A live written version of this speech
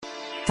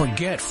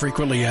Forget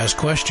frequently asked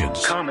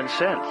questions. Common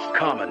sense,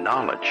 common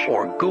knowledge,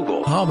 or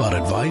Google. How about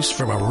advice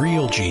from a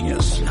real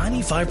genius?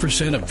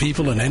 95% of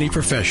people in any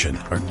profession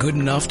are good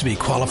enough to be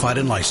qualified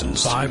and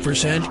licensed.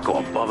 5% go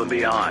above and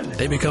beyond.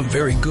 They become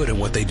very good at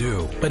what they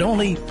do, but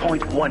only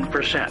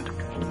 0.1%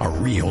 are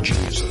real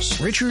geniuses.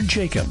 Richard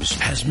Jacobs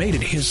has made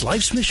it his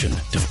life's mission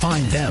to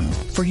find them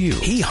for you.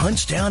 He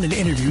hunts down and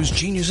interviews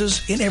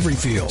geniuses in every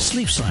field: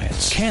 sleep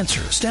science, cancer,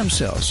 stem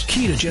cells,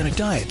 ketogenic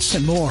diets,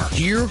 and more.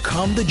 Here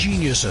come the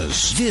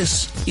geniuses.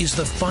 This is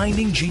the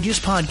Finding Genius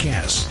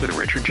Podcast with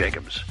Richard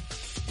Jacobs.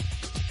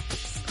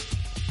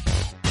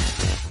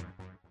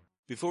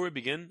 Before we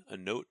begin, a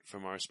note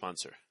from our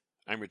sponsor.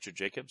 I'm Richard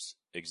Jacobs,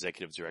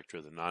 Executive Director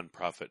of the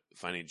nonprofit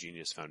Finding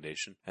Genius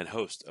Foundation and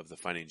host of the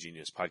Finding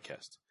Genius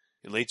Podcast.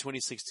 In late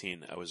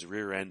 2016, I was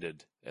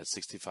rear-ended at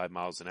 65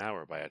 miles an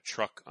hour by a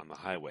truck on the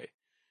highway,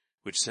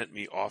 which sent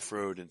me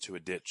off-road into a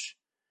ditch.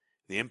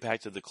 The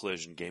impact of the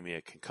collision gave me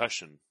a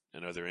concussion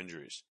and other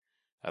injuries.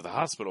 At the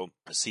hospital,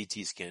 a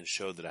CT scan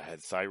showed that I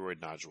had thyroid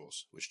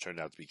nodules, which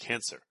turned out to be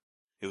cancer.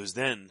 It was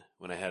then,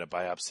 when I had a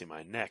biopsy of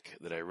my neck,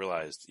 that I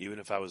realized even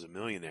if I was a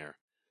millionaire,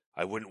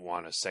 I wouldn't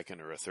want a second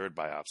or a third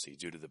biopsy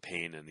due to the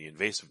pain and the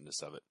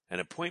invasiveness of it.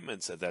 And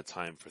appointments at that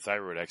time for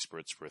thyroid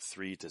experts were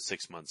 3 to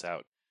 6 months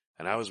out.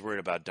 And I was worried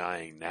about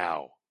dying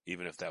now,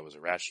 even if that was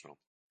irrational.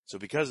 So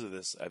because of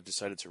this, I've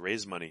decided to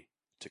raise money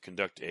to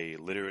conduct a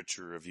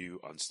literature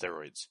review on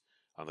steroids,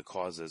 on the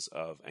causes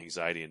of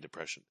anxiety and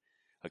depression,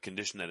 a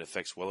condition that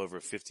affects well over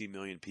 50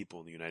 million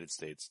people in the United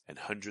States and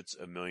hundreds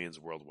of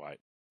millions worldwide.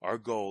 Our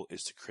goal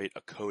is to create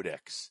a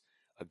codex,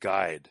 a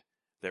guide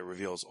that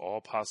reveals all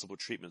possible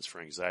treatments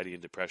for anxiety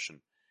and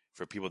depression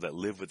for people that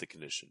live with the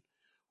condition,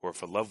 or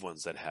for loved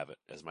ones that have it,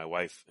 as my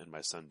wife and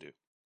my son do.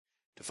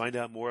 To find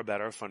out more about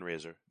our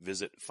fundraiser,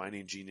 visit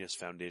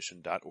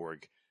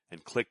findinggeniusfoundation.org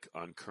and click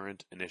on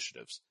current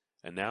initiatives.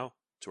 And now,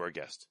 to our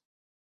guest.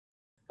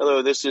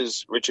 Hello, this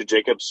is Richard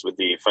Jacobs with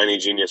the Finding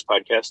Genius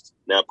Podcast,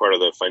 now part of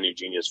the Finding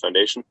Genius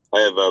Foundation.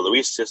 I have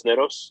Luis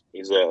Cisneros.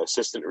 He's an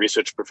assistant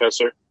research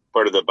professor,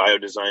 part of the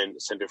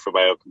Biodesign Center for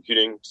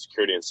Biocomputing,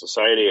 Security, and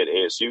Society at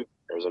ASU,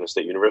 Arizona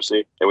State University.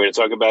 And we're going to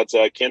talk about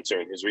cancer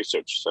and his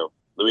research. So,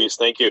 Luis,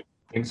 thank you.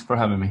 Thanks for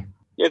having me.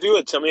 Yeah, if you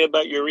would, tell me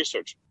about your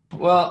research.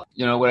 Well,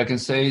 what I can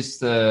say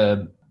is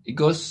it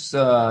goes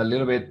a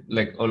little bit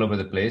like all over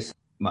the place.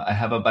 I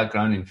have a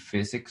background in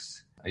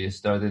physics. I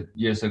started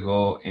years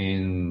ago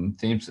in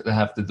things that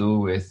have to do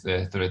with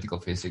theoretical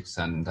physics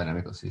and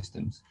dynamical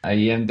systems. I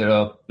ended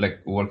up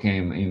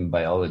working in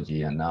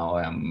biology, and now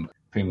I'm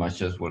pretty much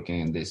just working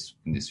in this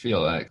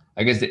field.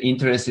 I guess the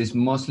interest is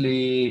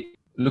mostly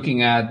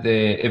looking at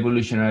the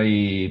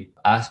evolutionary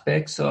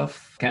aspects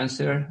of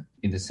cancer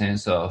in the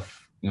sense of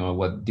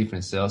what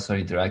different cells are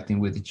interacting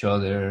with each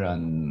other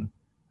and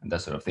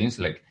that sort of things,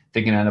 like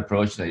taking an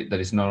approach that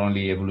is not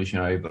only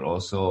evolutionary, but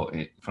also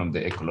from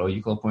the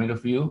ecological point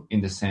of view, in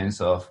the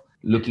sense of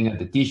looking at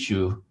the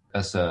tissue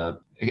as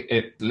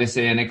let's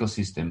say an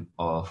ecosystem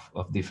of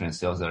different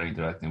cells that are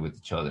interacting with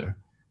each other.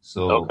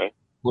 So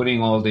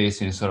putting all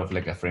this in sort of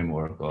like a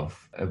framework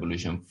of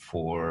evolution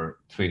for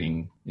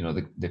treating,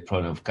 the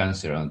problem of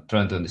cancer and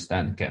trying to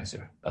understand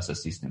cancer as a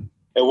system.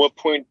 At what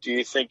point do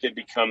you think it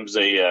becomes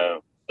a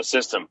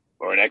system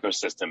or an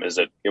ecosystem? Is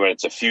it when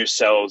it's a few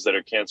cells that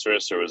are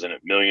cancerous, or is it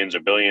millions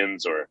or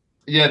billions? Or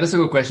yeah, that's a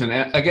good question.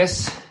 I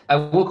guess I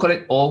will call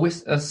it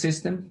always a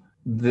system.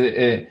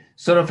 The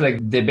sort of like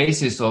the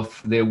basis of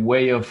the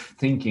way of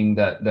thinking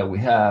that we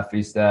have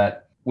is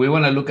that we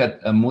want to look at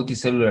a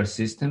multicellular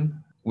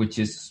system, which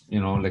is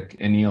like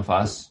any of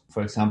us,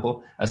 for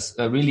example, as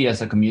really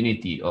as a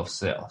community of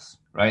cells,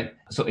 right?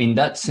 So in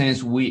that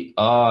sense, we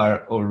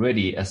are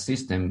already a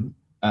system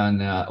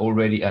and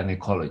already an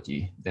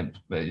ecology,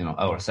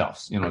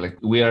 ourselves.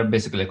 We are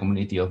basically a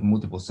community of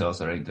multiple cells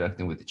that are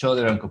interacting with each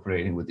other and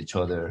cooperating with each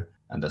other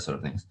and that sort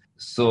of things.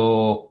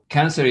 So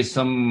cancer is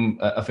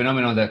a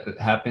phenomenon that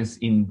happens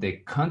in the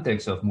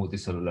context of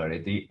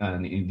multicellularity,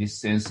 and in this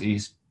sense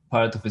is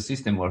part of a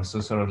system, or so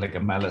sort of like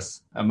a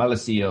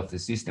fallacy of the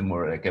system,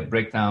 or like a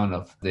breakdown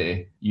of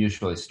the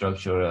usual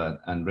structure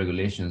and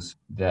regulations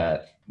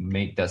that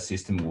make that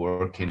system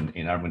work in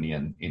harmony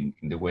and in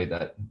the way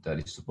that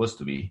it's supposed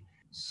to be.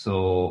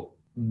 So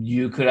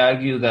you could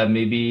argue that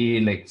maybe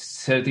like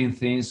certain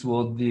things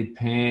will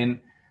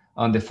depend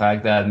on the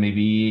fact that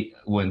maybe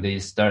when they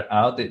start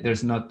out,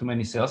 there's not too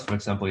many cells. For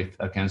example, if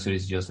a cancer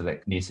is just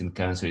like nascent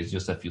cancer, it's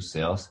just a few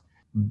cells,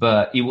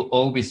 but it will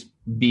always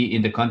be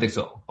in the context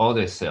of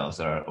other cells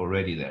that are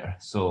already there.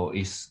 So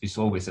it's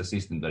always a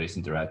system that is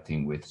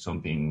interacting with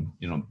something,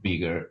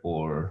 bigger,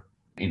 or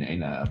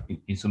in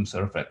some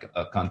sort of like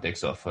a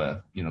context of,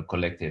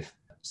 collective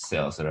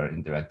cells that are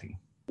interacting.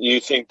 You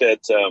think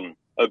that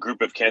a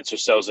group of cancer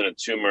cells in a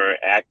tumor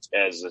act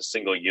as a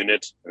single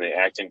unit, and they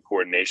act in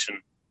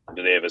coordination?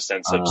 Do they have a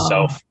sense of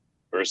self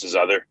versus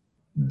other?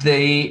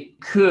 They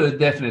could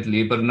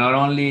definitely, but not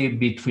only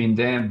between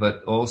them,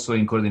 but also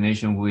in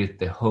coordination with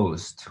the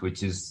host,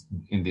 which is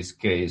in this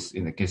case,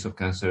 in the case of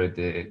cancer,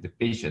 the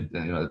patient,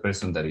 the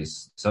person that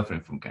is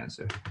suffering from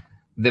cancer.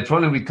 the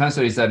problem with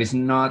cancer is that it's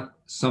not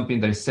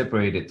something that is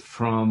separated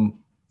from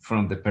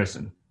the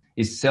person.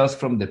 It's cells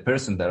from the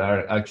person that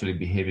are actually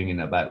behaving in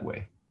a bad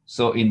way.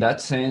 So in that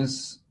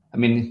sense, I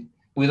mean,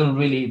 we don't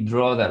really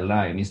draw that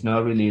line. It's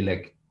not really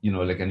like,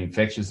 like an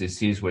infectious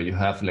disease where you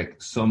have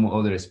like some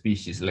other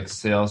species, like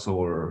cells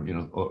or,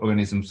 or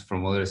organisms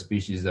from other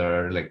species that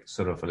are like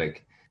sort of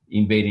like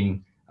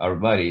invading our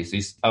bodies.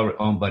 It's our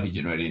own body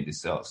generating the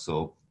cells.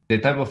 So the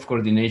type of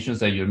coordinations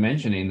that you're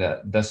mentioning,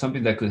 that's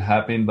something that could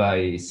happen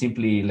by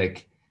simply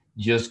like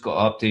just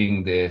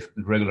co-opting the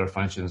regular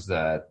functions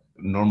that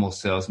normal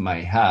cells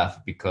might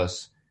have,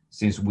 because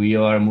since we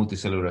are a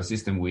multicellular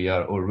system, we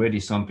are already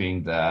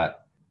something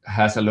that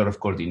has a lot of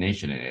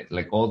coordination in it.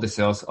 Like all the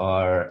cells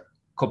are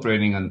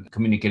cooperating and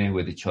communicating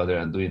with each other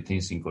and doing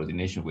things in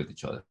coordination with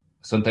each other.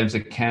 Sometimes the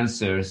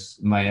cancers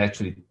might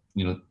actually,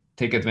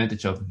 take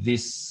advantage of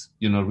these,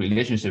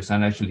 relationships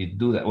and actually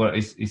do that. Well,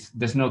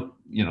 there's no,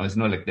 it's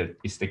not like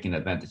it's taking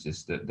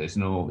advantages. There's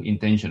no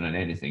intention on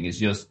anything. It's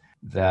just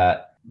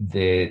that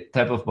the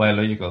type of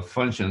biological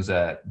functions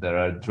that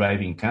are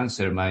driving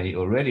cancer might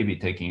already be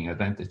taking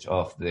advantage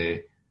of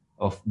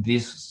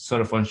this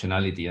sort of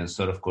functionality and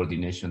sort of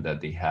coordination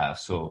that they have.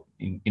 So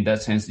in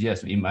that sense,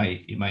 yes, it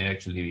might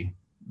actually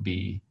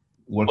be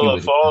working.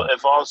 Well,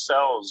 if all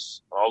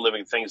cells, all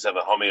living things have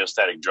a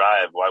homeostatic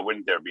drive, why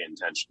wouldn't there be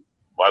intention?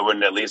 Why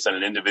wouldn't, at least on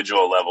an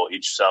individual level,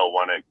 each cell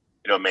want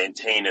to,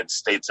 maintain its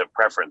states of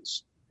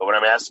preference? But what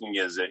I'm asking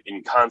is,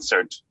 in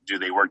concert, do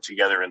they work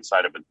together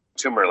inside of a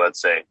tumor, let's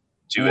say,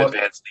 to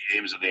advance the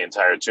aims of the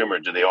entire tumor?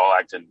 Do they all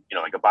act in,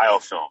 like a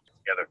biofilm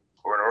together,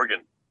 or an organ?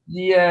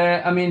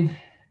 Yeah, I mean,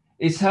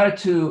 it's hard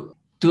to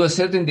a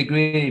certain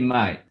degree it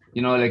might.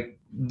 Like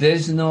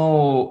there's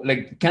no,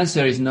 like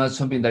cancer is not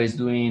something that is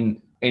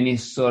doing any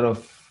sort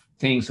of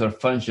things or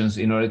functions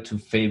in order to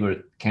favor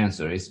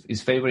cancer.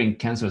 It's favoring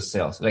cancer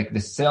cells. Like the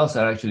cells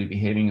are actually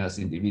behaving as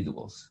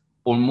individuals,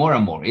 or more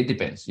and more. It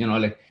depends.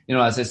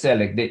 As I said,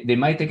 like they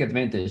might take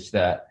advantage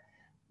that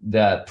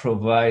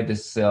provide the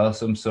cell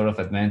some sort of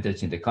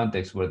advantage in the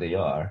context where they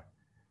are.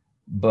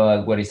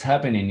 But what is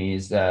happening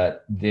is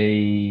that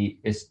they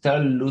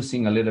start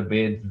losing a little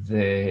bit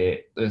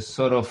the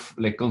sort of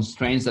like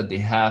constraints that they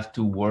have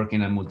to work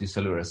in a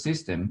multicellular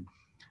system.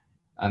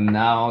 And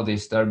now they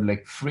start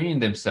like freeing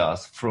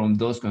themselves from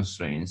those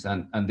constraints,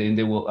 and then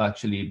they will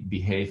actually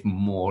behave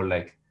more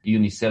like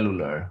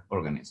unicellular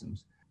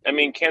organisms. I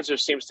mean, cancer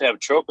seems to have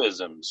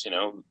tropisms,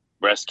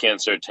 breast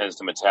cancer tends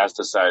to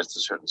metastasize to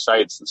certain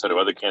sites instead of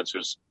other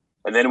cancers.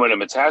 And then when it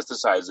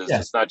metastasizes,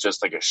 It's not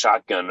just like a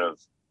shotgun of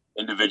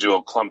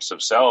individual clumps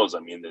of cells. I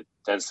mean, it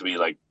tends to be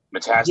like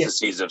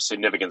metastases of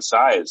significant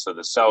size. So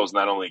the cells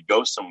not only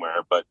go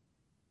somewhere, but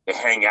they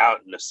hang out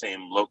in the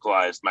same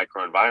localized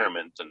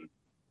microenvironment and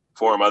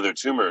form other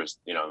tumors,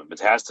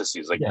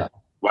 metastases.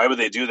 Why would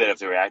they do that if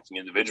they were acting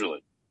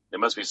individually? There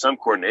must be some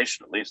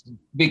coordination, at least.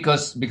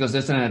 Because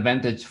there's an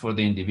advantage for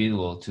the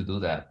individual to do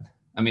that.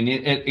 I mean,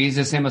 it is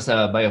the same as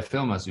a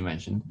biofilm, as you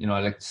mentioned.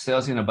 Like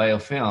cells in a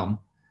biofilm,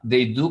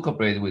 they do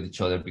cooperate with each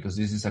other because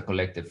this is a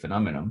collective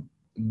phenomenon.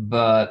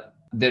 But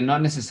they're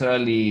not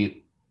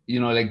necessarily,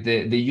 like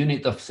the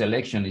unit of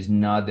selection is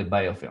not the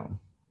biofilm.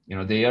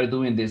 They are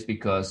doing this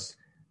because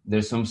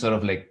there's some sort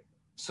of like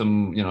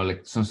some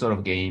sort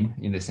of game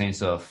in the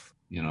sense of,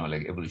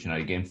 like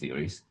evolutionary game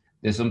theories.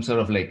 There's some sort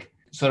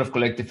of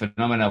collective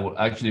phenomena will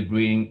actually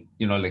bring,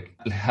 like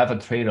have a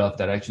trade-off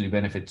that actually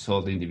benefits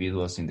all the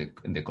individuals in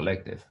the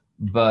collective.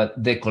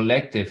 But the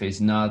collective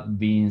is not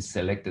being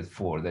selected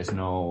for. There's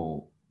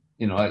no,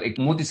 like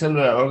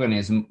multicellular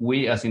organism,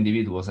 we as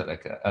individuals,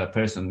 like a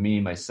person, me,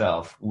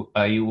 myself,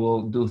 I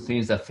will do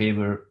things that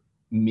favor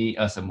me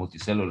as a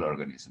multicellular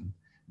organism,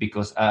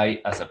 because I,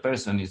 as a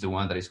person, is the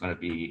one that is going to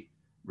be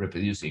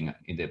reproducing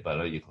in the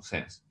biological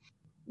sense.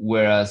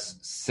 Whereas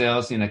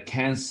cells in a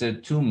cancer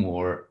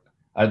tumor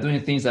are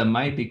doing things that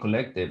might be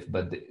collective,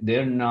 but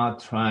they're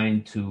not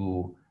trying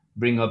to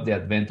bring up the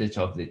advantage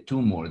of the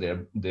tumor.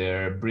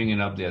 They're bringing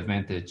up the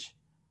advantage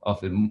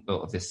of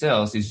the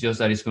cells. It's just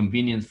that it's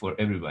convenient for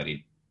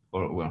everybody,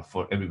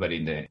 for everybody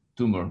in the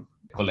tumor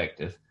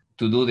collective,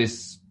 to do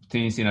these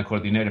things in a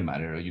coordinated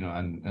manner,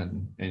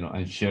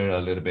 and share a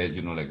little bit,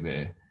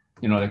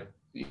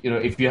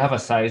 if you have a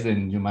size,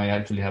 then you might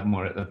actually have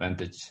more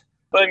advantage.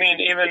 But I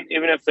mean,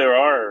 even if there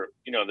are,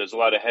 there's a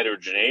lot of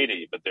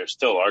heterogeneity, but there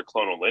still are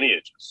clonal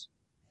lineages.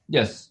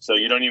 Yes. So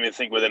you don't even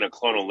think within a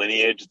clonal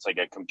lineage, it's like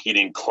a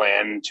competing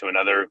clan to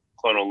another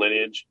clonal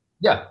lineage?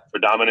 Yeah. For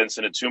dominance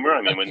in a tumor?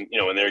 I mean,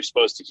 when they're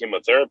exposed to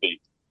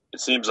chemotherapy, it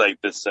seems like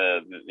this,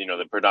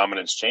 the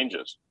predominance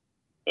changes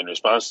in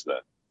response to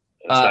that.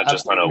 It's not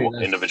just on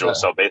an individual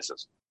cell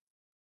basis.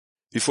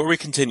 Before we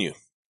continue,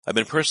 I've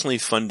been personally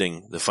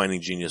funding the Finding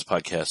Genius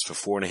podcast for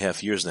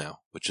 4.5 years now,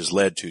 which has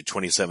led to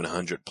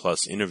 2,700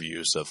 plus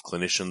interviews of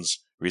clinicians,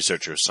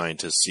 researchers,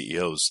 scientists,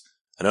 CEOs,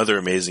 and other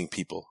amazing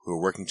people who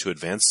are working to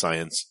advance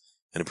science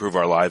and improve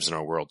our lives and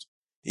our world.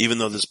 Even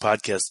though this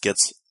podcast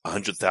gets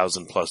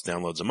 100,000 plus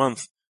downloads a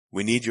month,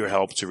 we need your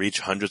help to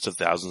reach hundreds of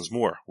thousands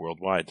more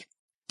worldwide.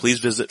 Please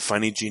visit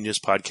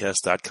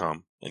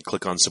findinggeniuspodcast.com and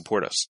click on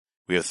support us.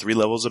 We have 3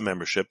 levels of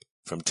membership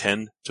from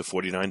 $10 to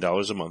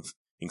 $49 a month,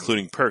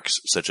 including perks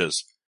such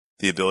as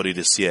the ability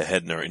to see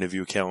ahead in our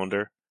interview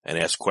calendar and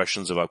ask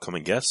questions of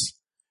upcoming guests,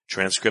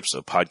 transcripts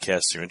of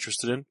podcasts you're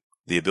interested in,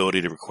 the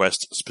ability to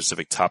request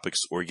specific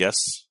topics or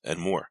guests, and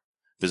more.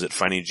 Visit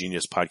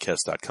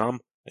findinggeniuspodcast.com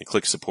and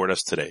click support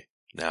us today.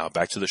 Now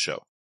back to the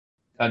show.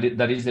 And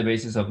that is the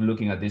basis of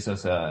looking at this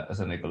as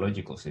an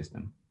ecological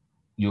system.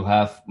 You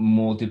have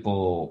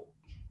multiple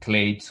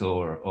clades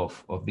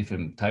of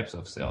different types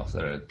of cells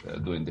that are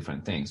doing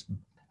different things.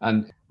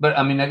 But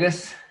I mean, I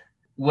guess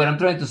what I'm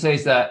trying to say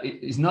is that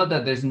it's not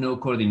that there's no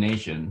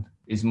coordination.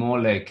 It's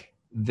more like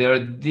there are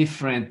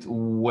different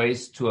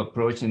ways to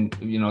approach, and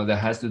that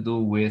has to do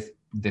with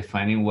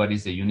defining what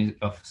is the unit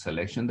of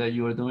selection that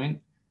you are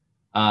doing.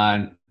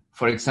 And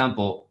for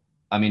example,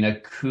 I mean, I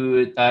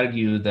could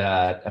argue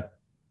that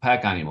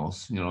pack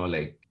animals,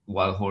 like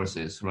wild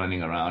horses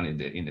running around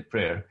in the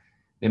prairie,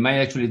 they might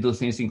actually do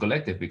things in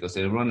collective because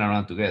they run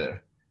around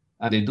together.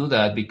 And they do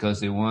that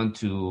because they want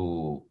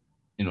to,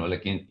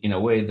 like in a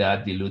way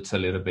that dilutes a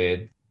little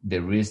bit the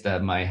risk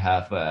that might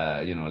have,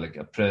 like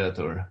a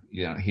predator,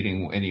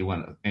 hitting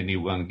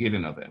anyone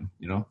given of them,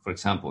 for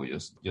example,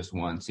 just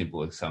one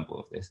simple example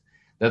of this.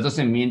 That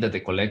doesn't mean that the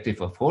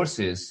collective of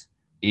horses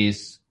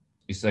is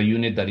a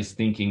unit that is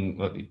thinking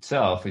of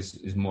itself.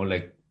 Is more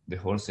like the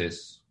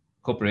horses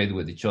cooperate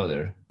with each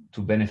other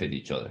to benefit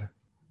each other.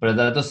 But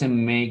that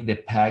doesn't make the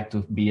pack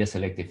to be a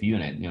selective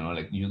unit.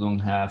 Like you don't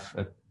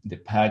have the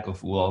pack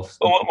of wolves.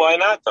 Well, why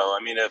not, though?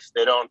 I mean, if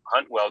they don't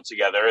hunt well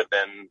together,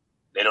 then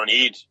they don't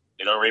eat,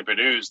 they don't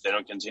reproduce, they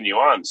don't continue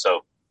on.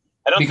 So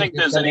I don't think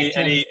there's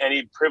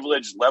any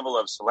privileged level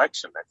of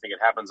selection. I think it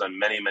happens on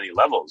many, many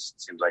levels.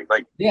 It seems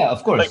like yeah,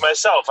 of course. Like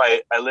myself,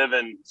 I live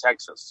in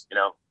Texas, and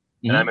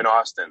I'm in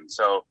Austin.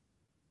 So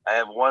I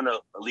have one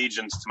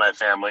allegiance to my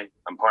family.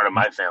 I'm part of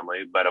my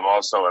family, but I'm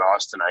also an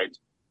Austinite.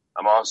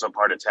 I'm also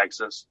part of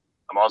Texas.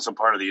 I'm also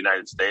part of the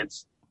United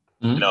States.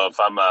 Mm-hmm. If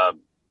I'm a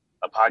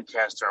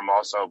podcaster, I'm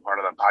also part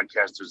of the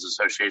Podcasters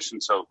Association.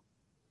 So,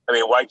 I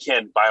mean, why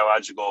can't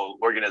biological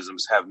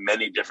organisms have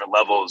many different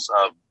levels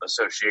of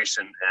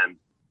association? And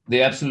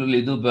they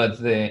absolutely do,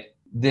 but the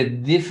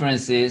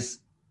difference is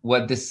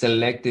what the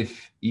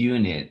selective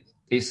unit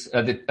is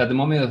at the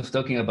moment of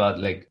talking about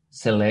like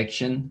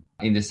selection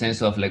in the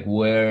sense of like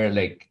where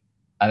like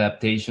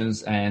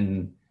adaptations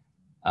and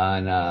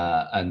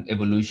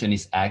evolution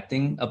is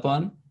acting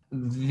upon.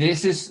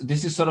 This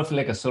is sort of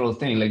like a subtle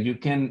thing. Like you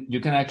can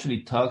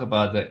actually talk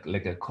about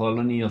like a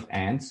colony of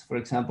ants, for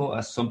example,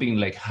 as something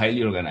like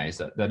highly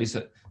organized. That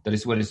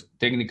is what is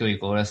technically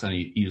called as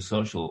an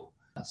eusocial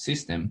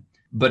system,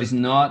 but it's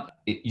not.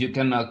 You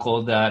cannot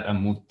call that a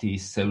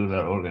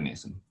multicellular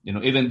organism.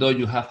 Even though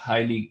you have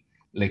highly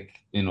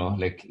like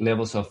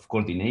levels of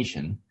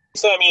coordination.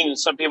 So I mean,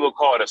 some people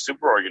call it a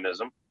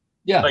superorganism.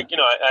 Yeah. Like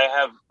I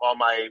have all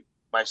my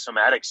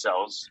somatic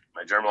cells,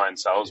 my germline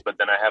cells, but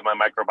then I have my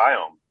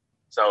microbiome.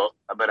 So,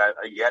 but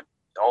yet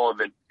all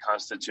of it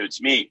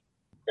constitutes me,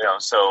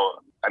 so,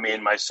 I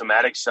mean, my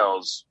somatic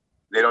cells,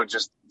 they don't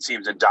just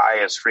seem to die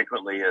as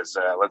frequently as,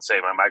 let's say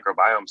my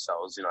microbiome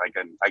cells.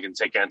 I can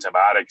take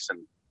antibiotics and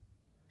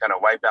kind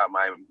of wipe out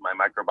my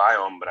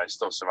microbiome, but I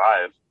still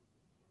survive.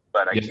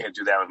 But I can't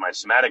do that with my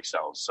somatic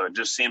cells. So it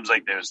just seems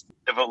like there's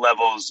different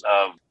levels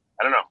of,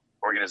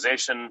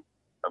 organization,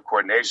 of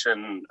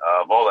coordination,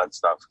 of all that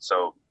stuff.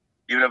 So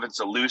even if it's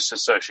a loose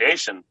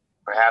association,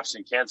 perhaps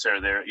in cancer,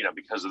 there,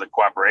 because of the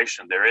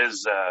cooperation,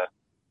 there's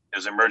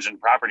emergent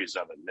properties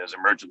of it. And there's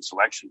emergent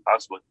selection,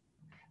 possibly.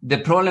 The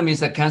problem is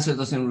that cancer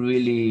doesn't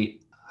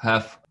really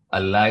have a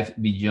life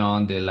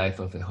beyond the life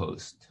of the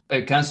host.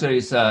 Cancer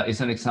is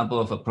an example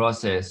of a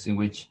process in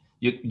which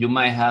you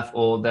might have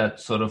all that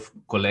sort of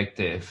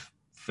collective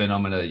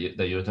phenomena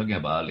that you're talking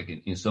about, like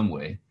in some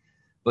way.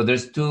 But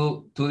there's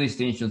two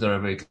distinctions that are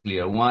very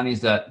clear. One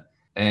is that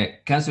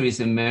cancer is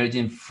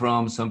emerging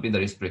from something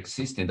that is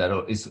pre-existing, that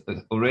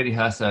already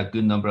has a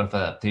good number of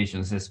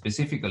adaptations,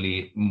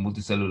 specifically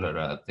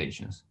multicellular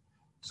adaptations.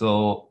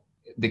 So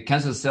the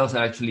cancer cells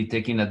are actually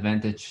taking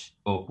advantage,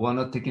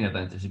 not taking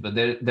advantage, but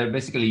they're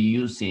basically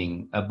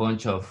using a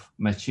bunch of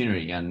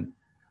machinery and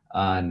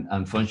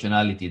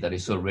functionality that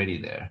is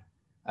already there.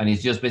 And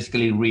it's just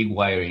basically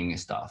rewiring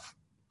stuff,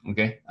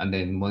 okay? And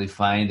then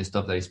modifying the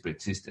stuff that is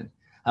pre-existing.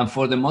 And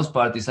for the most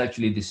part, it's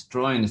actually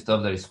destroying the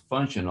stuff that is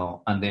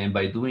functional. And then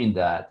by doing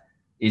that,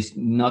 it's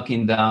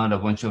knocking down a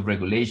bunch of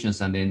regulations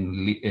and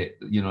then,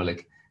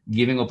 like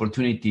giving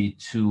opportunity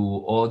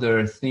to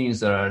other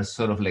things that are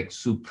sort of like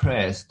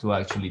suppressed to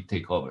actually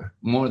take over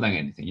more than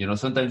anything.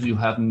 Sometimes you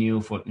have new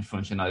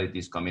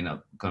functionalities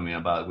coming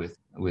about with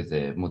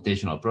the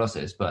mutational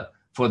process, but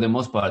for the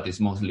most part,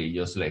 it's mostly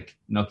just like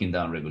knocking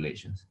down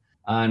regulations.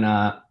 And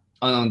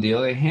on the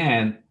other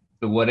hand,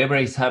 whatever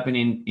is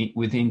happening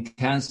within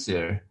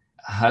cancer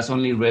has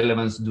only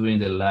relevance during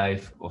the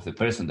life of the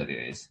person that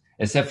it is,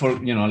 except for,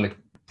 like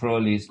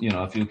probably,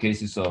 a few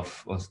cases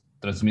of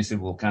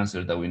transmissible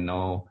cancer that we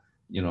know,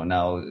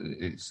 now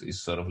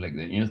is sort of like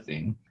the new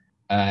thing.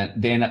 And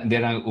then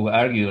I would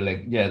argue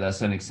like, yeah,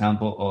 that's an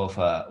example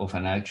of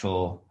an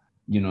actual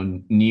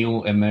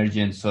new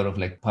emergent sort of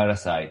like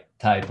parasite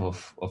type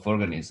of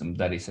organism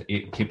that is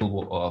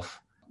capable of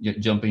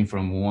jumping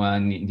from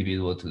one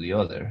individual to the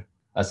other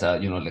as a,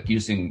 like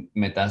using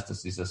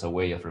metastasis as a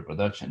way of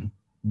reproduction.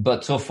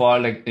 But so far,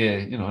 like,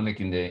 like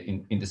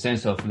in the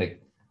sense of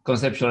like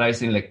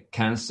conceptualizing like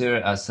cancer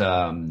as,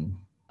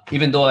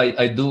 even though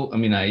I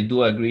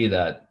do agree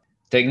that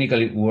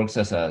technically it works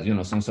as a,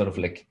 some sort of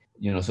like,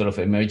 sort of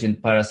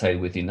emergent parasite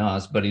within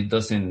us, but it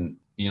doesn't,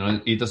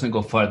 it doesn't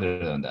go farther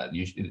than that.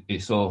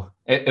 So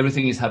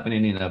everything is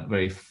happening in a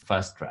very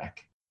fast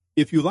track.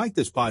 If you like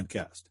this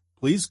podcast,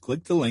 please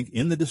click the link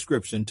in the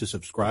description to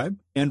subscribe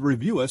and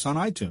review us on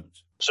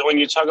iTunes. So when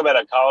you talk about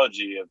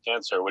ecology of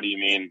cancer, what do you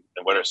mean?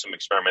 And what are some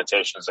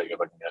experimentations that you're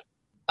looking at?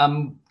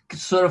 I'm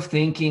sort of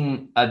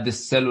thinking at the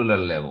cellular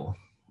level,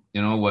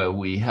 where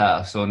we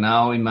have. So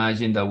now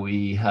imagine that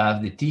we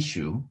have the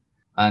tissue,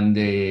 and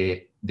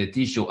the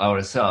tissue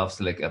ourselves,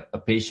 like a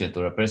patient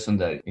or a person,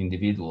 that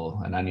individual,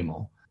 an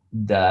animal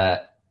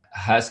that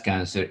has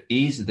cancer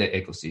is the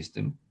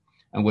ecosystem.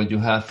 And what you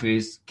have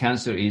is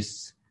cancer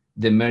is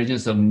the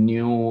emergence of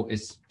new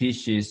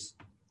species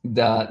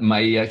that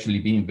might actually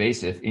be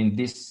invasive in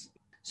this.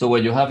 So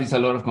what you have is a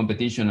lot of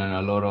competition and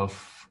a lot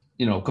of,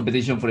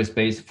 competition for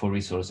space, for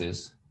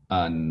resources,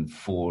 and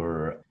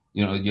for,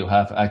 you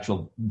have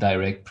actual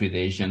direct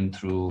predation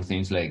through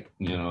things like,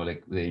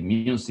 like the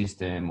immune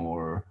system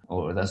or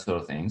that sort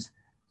of things.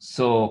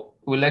 So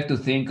we like to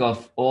think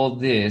of all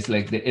this,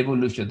 like the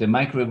evolution, the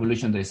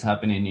microevolution that is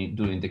happening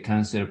during the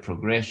cancer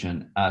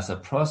progression, as a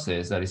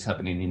process that is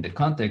happening in the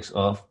context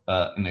of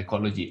an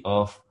ecology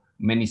of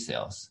many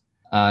cells.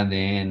 And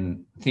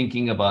then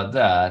thinking about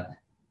that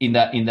in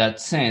that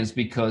sense,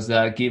 because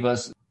that gives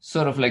us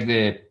sort of like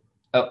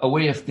a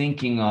way of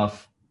thinking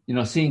of,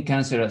 seeing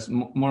cancer as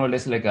more or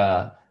less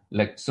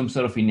like some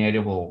sort of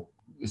inevitable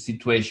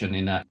situation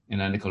in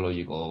an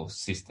ecological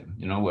system,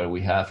 where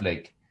we have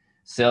like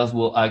cells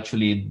will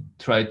actually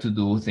try to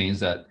do things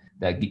that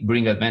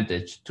bring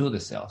advantage to the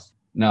cells.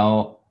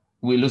 Now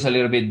we lose a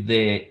little bit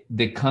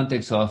the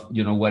context of,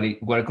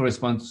 what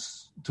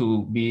corresponds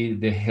to be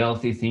the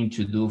healthy thing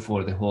to do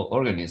for the whole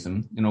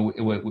organism.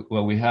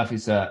 What we have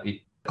is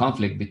a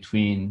conflict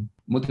between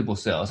multiple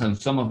cells, and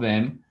some of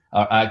them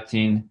are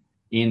acting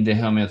in the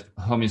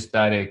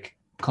homeostatic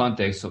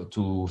context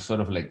to sort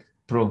of like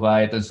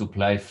provide and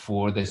supply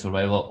for the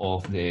survival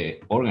of the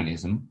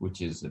organism,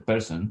 which is the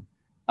person.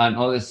 And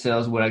other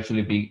cells will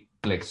actually be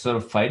like sort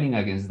of fighting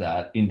against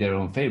that in their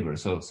own favor.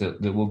 So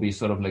there will be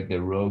sort of like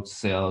the rogue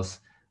cells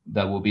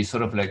that will be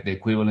sort of like the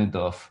equivalent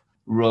of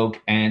rogue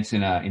ants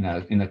in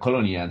a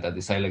colony that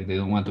decide like they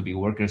don't want to be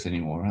workers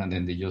anymore, and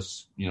then they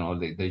just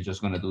they're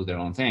just going to do their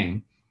own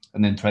thing,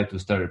 and then try to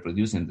start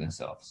reproducing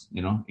themselves,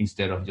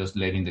 instead of just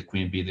letting the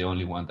queen be the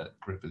only one that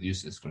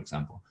reproduces, for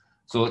example.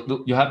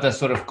 So you have that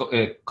sort of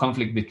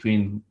conflict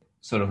between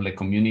sort of like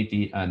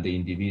community and the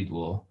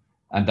individual,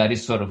 and that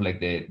is sort of like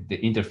the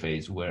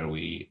interface where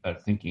we are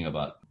thinking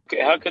about.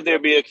 Okay, how could there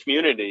be a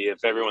community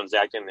if everyone's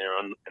acting in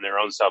their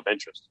own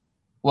self-interest?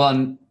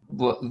 Well,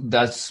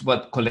 that's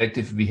what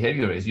collective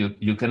behavior is.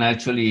 You can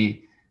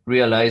actually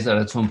realize that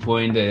at some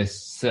point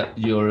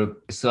your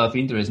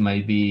self-interest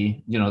might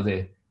be,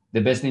 the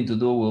best thing to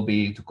do will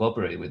be to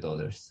cooperate with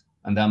others.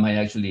 And that might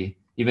actually,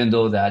 even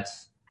though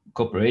that's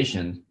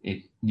cooperation,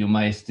 you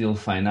might still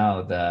find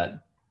out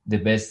that the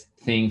best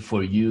thing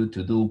for you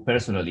to do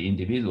personally,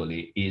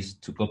 individually, is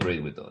to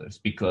cooperate with others,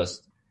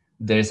 because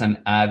there's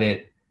an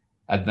added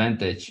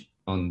advantage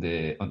on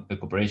the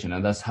cooperation.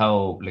 And that's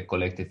how like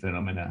collective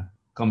phenomena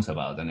comes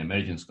about and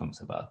emergence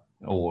comes about,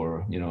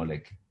 or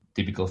like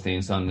typical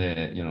things on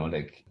the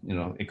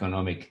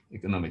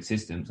economic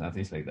systems and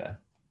things like that.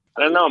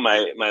 I don't know,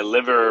 my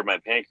liver, my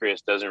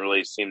pancreas doesn't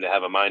really seem to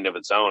have a mind of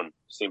its own. It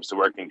seems to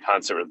work in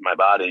concert with my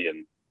body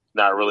and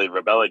not really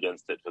rebel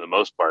against it for the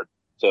most part.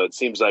 So it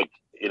seems like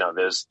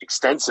there's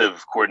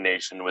extensive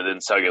coordination within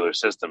cellular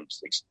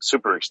systems,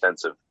 super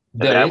extensive,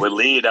 and that would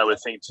lead, I would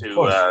think,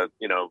 to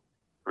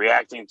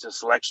reacting to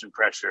selection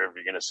pressure. If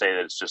you're going to say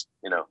that it's just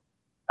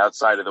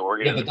outside of the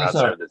organism,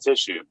 outside of the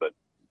tissue. But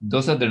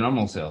those are the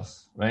normal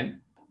cells, right?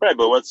 Right,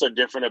 but what's so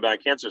different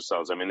about cancer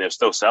cells? I mean, they're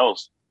still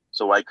cells,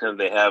 so why couldn't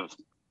they have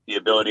the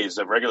abilities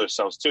of regular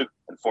cells too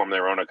and form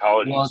their own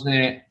ecologies?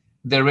 Well,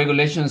 the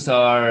regulations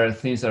are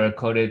things that are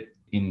coded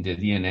in the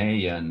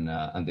DNA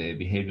and the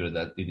behavior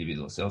that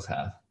individual cells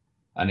have,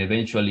 and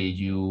eventually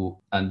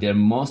they're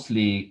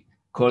mostly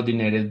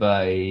coordinated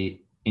by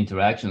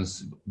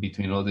interactions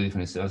between all the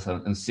different cells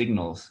and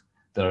signals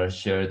that are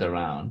shared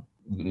around.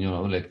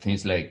 Like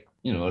things like,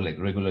 like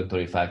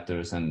regulatory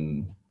factors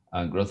and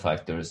growth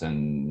factors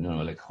and,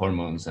 like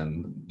hormones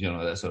and,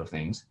 that sort of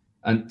things.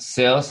 And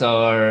cells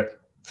are,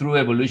 through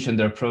evolution,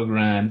 they're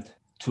programmed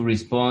to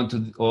respond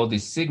to all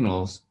these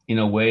signals in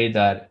a way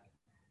that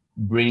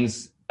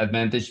brings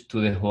advantage to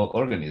the whole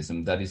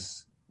organism. That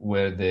is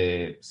where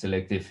the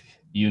selective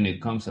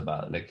unit comes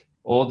about. Like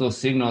all those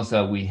signals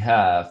that we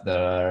have that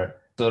are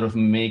sort of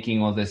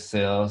making all the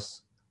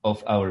cells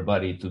of our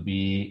body to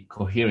be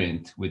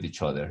coherent with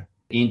each other,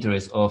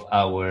 interest of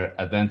our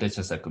advantage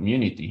as a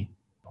community,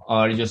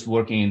 are just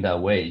working in that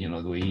way.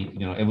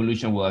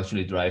 Evolution will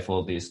actually drive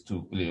all this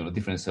to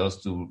different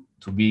cells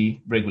to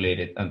be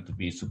regulated and to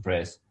be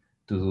suppressed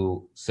to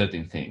do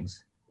certain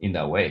things in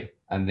that way.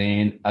 And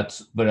then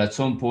at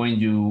some point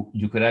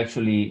you could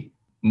actually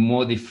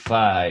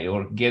modify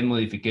or get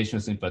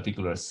modifications in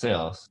particular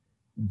cells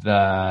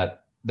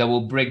that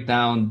will break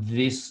down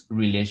this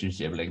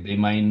relationship. Like they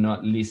might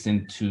not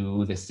listen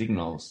to the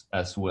signals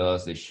as well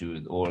as they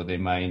should, or they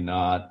might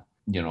not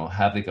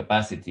have the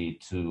capacity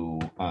to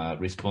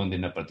respond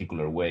in a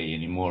particular way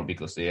anymore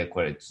because they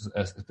acquired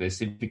a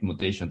specific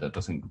mutation that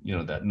doesn't,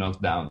 that knocks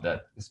down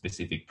that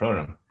specific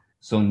program.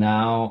 So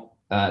now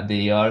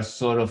they are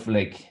sort of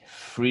like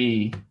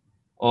free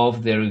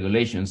of the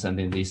regulations, and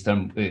then they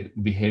start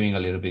behaving a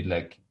little bit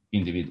like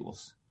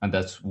individuals. And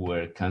that's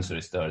where cancer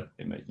starts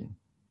emerging.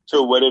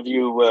 So what have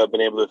you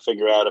been able to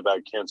figure out about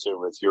cancer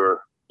with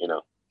your,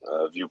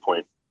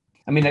 viewpoint?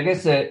 I mean, I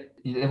guess the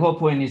whole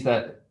point is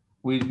that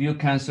we view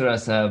cancer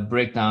as a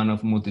breakdown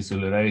of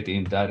multicellularity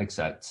in that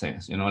exact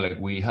sense. Like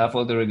we have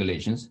all the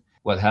regulations.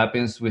 What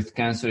happens with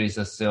cancer is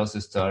that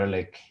cells start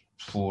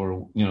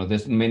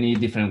there's many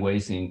different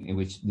ways in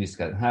which this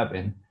can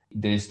happen.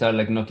 They start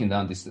like knocking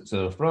down these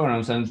sort of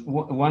programs. And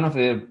one of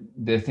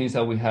the things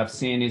that we have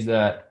seen is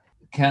that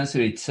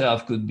cancer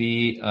itself could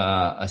be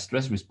a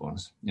stress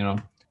response.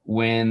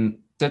 When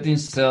certain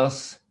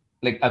cells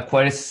like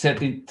acquire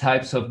certain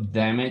types of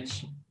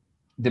damage,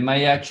 they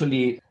might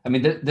actually,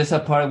 there's a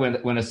part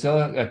when a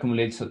cell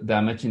accumulates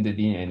damage in the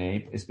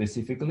DNA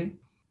specifically,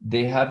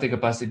 they have the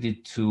capacity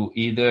to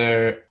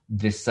either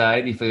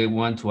decide if they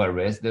want to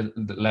arrest the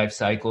life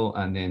cycle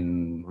and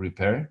then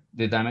repair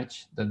the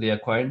damage that they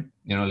acquired,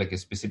 like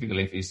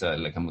specifically if it's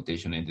like a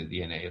mutation in the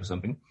DNA or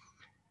something.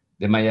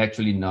 They might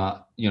actually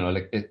not,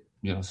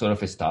 sort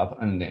of stop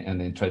and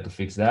then try to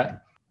fix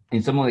that.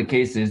 In some of the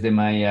cases, they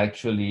might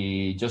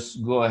actually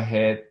just go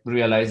ahead,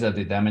 realize that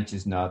the damage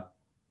is not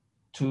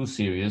too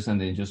serious, and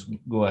then just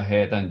go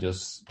ahead and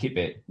just keep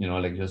it,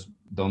 just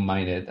don't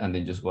mind it, and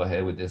then just go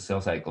ahead with the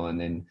cell cycle and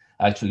then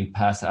actually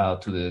pass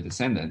out to the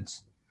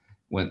descendants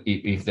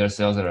if their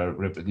cells that are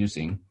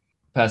reproducing,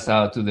 pass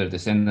out to their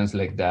descendants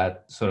like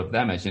that sort of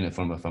damage in the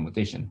form of a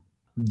mutation.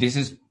 This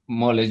is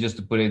more or less just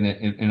to put it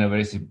in a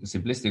very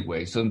simplistic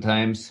way.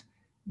 Sometimes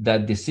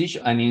that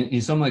decision, and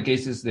in some of the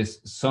cases, there's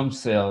some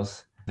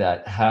cells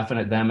that have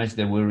a damage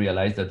that will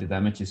realize that the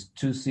damage is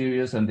too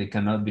serious and they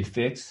cannot be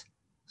fixed.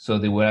 So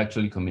they will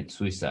actually commit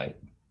suicide.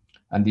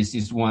 And this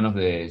is one of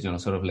the,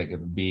 sort of like a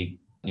big,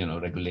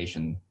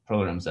 regulation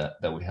programs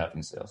that we have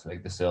in cells.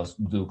 Like the cells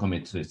do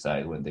commit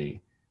suicide when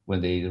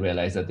they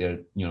realize that they're,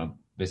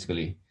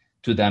 basically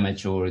too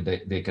damaged, or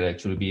they could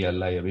actually be a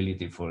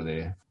liability for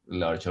the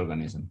large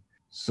organism.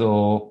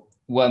 So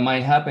what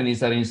might happen is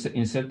that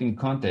in certain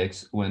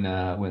contexts, when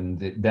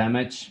the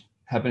damage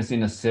happens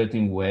in a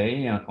certain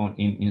way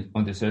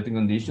under certain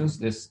conditions,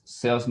 the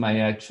cells might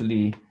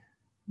actually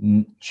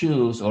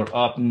choose or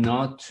opt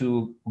not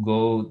to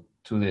go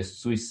to the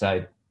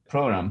suicide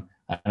program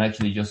and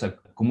actually just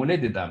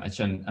accumulate the damage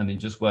and then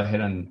just go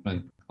ahead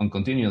and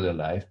continue their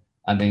life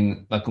and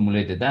then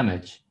accumulate the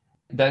damage.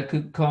 That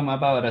could come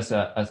about as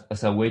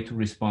a way to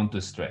respond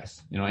to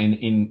stress.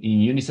 In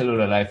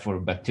unicellular life for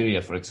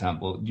bacteria, for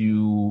example,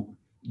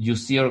 you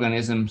see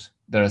organisms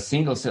that are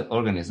single cell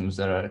organisms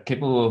that are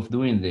capable of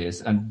doing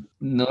this. And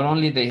not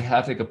only they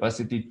have the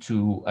capacity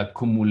to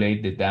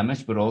accumulate the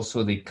damage, but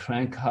also they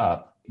crank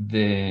up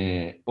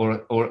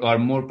or are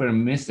more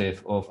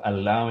permissive of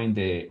allowing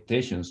the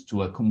mutations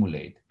to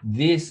accumulate.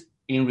 This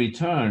in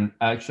return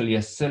actually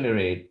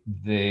accelerate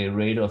the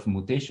rate of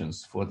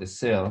mutations for the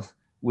cells,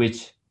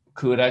 which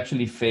could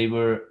actually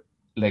favor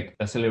like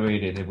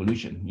accelerated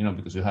evolution,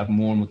 because you have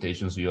more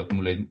mutations, you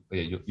accumulate,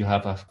 you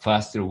have a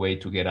faster way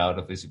to get out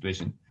of the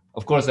situation.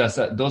 Of course,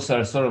 those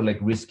are sort of like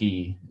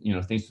risky,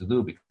 things to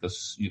do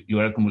because you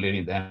are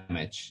accumulating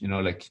damage,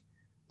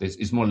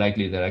 it's more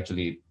likely that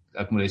actually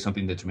accumulate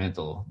something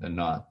detrimental than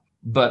not.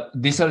 But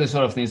these are the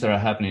sort of things that are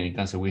happening in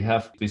cancer. We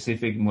have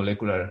specific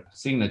molecular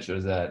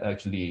signatures that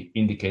actually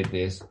indicate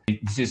this.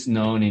 This is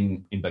known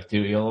in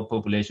bacterial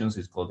populations.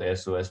 It's called the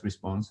SOS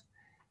response.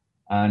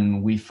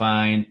 And we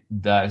find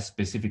that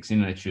specific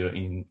signature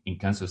in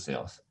cancer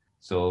cells.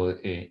 So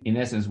in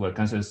essence, what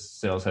cancer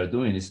cells are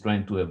doing is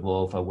trying to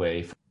evolve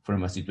away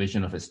from a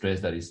situation of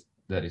stress that is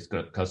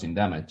causing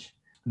damage.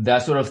 That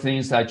sort of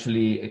things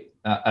actually,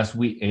 as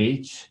we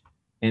age,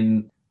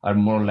 are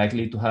more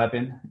likely to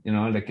happen.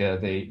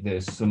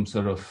 There's some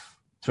sort of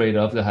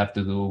trade-off that have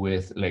to do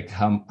with like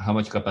how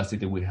much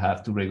capacity we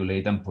have to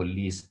regulate and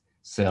police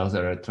cells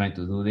that are trying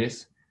to do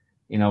this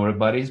in our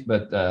bodies.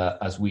 But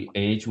as we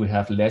age, we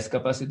have less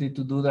capacity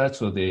to do that.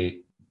 So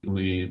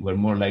we were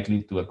more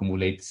likely to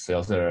accumulate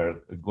cells that are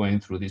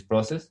going through this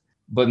process.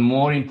 But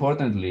more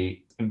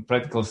importantly, in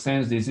practical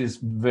sense, this is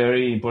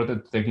very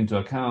important to take into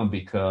account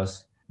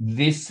because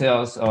these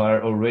cells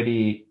are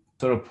already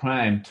sort of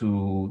primed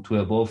to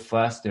evolve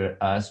faster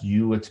as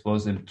you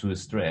expose them to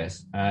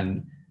stress.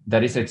 And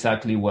that is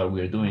exactly what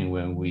we're doing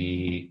when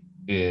we,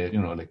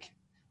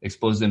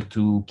 expose them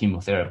to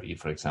chemotherapy,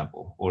 for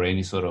example, or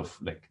any sort of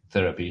like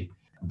therapy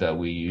that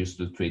we use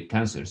to treat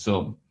cancer.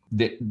 So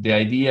the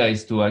idea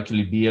is to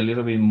actually be a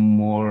little bit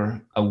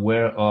more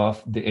aware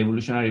of the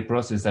evolutionary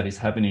process that is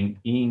happening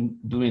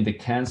during the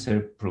cancer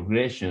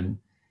progression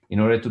in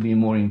order to be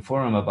more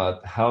informed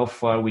about how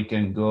far we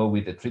can go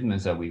with the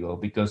treatments that we go.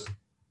 Because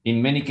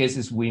in many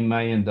cases, we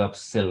might end up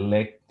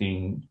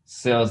selecting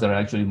cells that are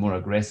actually more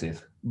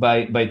aggressive.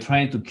 By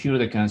trying to cure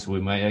the cancer,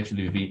 we might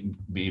actually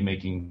be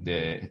making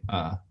the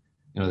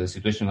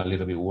situation a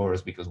little bit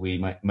worse, because we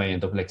might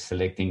end up like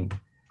selecting.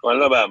 Well, I don't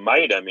know about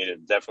might. I mean,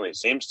 it definitely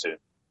seems to.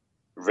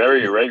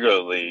 Very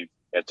regularly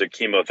after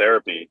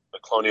chemotherapy, the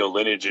clonal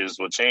lineages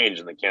will change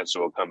and the cancer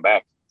will come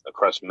back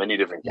across many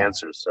different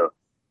cancers. So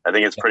I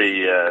think it's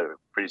pretty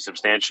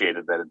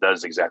substantiated that it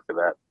does exactly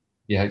that.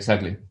 Yeah,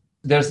 exactly.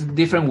 There's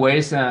different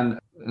ways and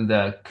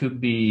that could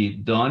be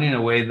done in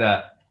a way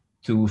that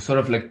to sort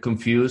of like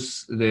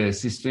confuse the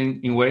system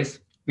in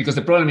ways. Because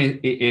the problem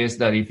is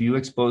that if you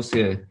expose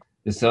the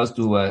cells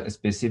to a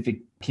specific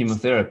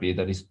chemotherapy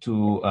that is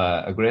too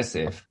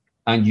aggressive,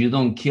 and you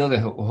don't kill the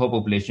whole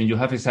population, you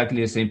have exactly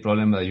the same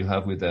problem that you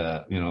have with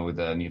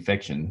an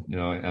infection,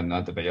 and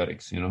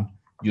antibiotics. You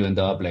end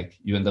up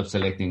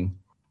selecting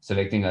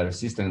a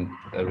resistant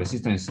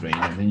strain,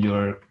 and then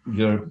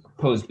you're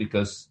posed,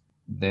 because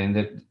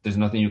then there's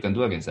nothing you can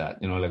do against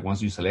that. Like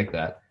once you select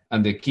that,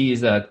 and the key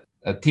is that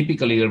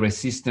typically the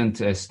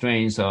resistant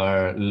strains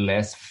are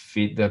less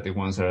fit than the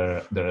ones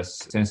that are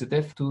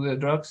sensitive to the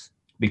drugs,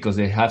 because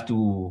they have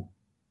to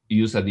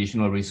use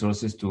additional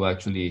resources to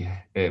actually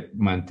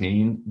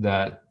maintain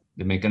the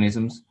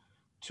mechanisms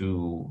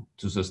to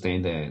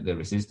sustain the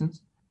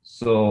resistance.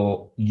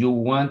 So you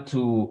want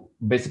to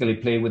basically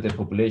play with the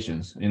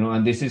populations,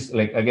 and this is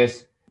like, I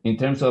guess, in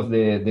terms of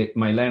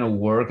my line of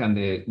work and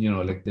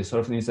the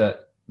sort of things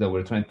that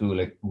we're trying to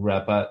like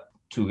wrap up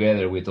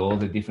together with all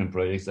the different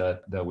projects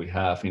that we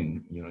have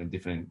in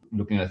different,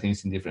 looking at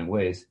things in different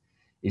ways,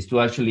 is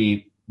to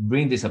actually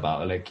bring this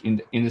about, like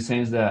in the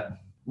sense that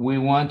we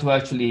want to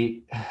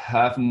actually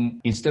have,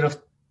 instead of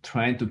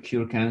trying to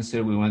cure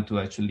cancer, we want to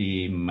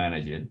actually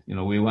manage it.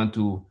 We want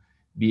to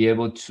be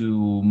able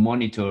to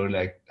monitor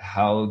like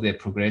how the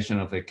progression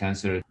of the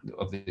cancer,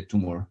 of the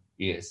tumor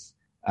is,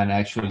 and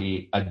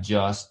actually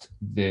adjust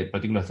the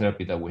particular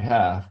therapy that we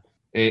have,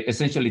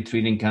 essentially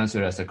treating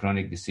cancer as a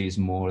chronic disease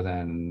more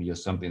than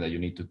just something that you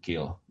need to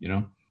kill,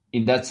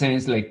 In that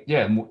sense, like,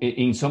 yeah,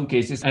 in some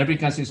cases, every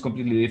cancer is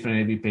completely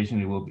different. Every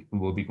patient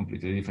will be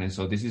completely different.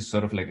 So this is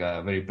sort of like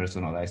a very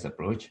personalized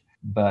approach.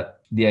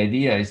 But the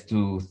idea is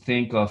to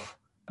think of,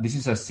 this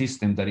is a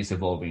system that is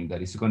evolving,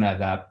 that is going to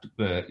adapt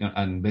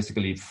and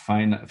basically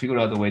figure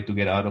out a way to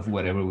get out of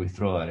whatever we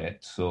throw at it.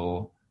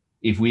 So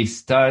if we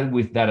start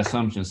with that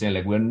assumption, saying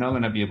like, we're not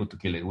going to be able to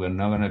kill it, we're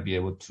not going to be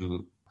able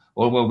to,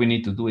 all what we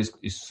need to do is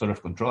sort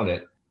of control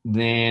it,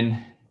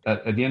 then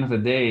at the end of the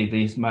day,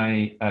 this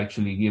might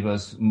actually give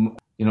us,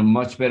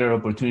 much better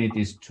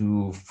opportunities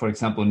to, for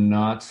example,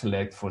 not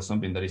select for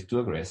something that is too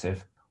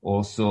aggressive.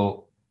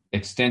 Also,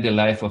 extend the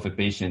life of a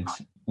patient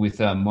with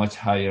a much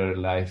higher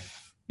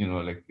life,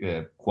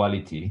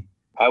 quality.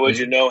 How would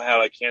you know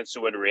how a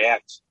cancer would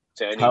react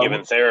to any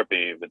given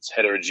therapy? If it's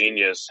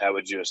heterogeneous, how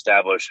would you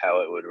establish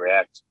how it would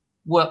react?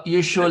 Well,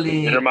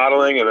 usually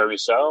intermodeling of every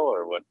cell,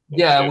 or what?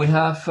 Yeah, we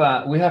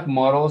have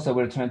models that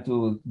we're trying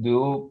to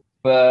do,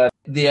 but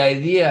the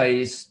idea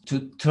is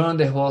to turn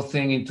the whole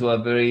thing into a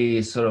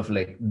very sort of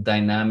like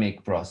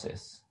dynamic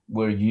process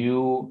where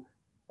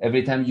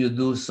every time you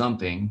do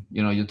something,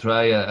 you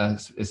try a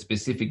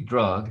specific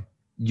drug,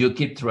 you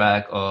keep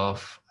track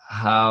of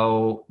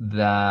how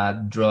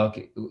that drug,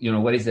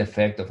 what is the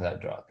effect of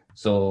that drug.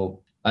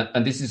 So,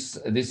 and this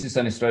is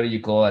a strategy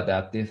called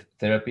adaptive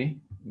therapy,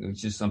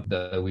 which is something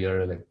that we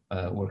are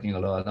working a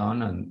lot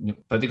on, and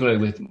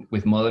particularly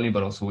with modeling,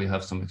 but also we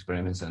have some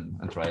experiments and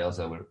trials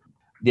that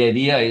the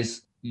idea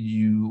is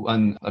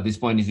and at this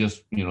point it's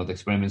just, the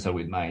experiments are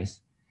with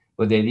mice,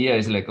 but the idea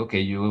is like, okay,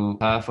 you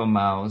have a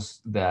mouse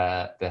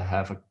that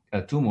have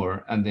a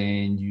tumor, and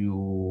then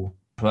you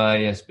try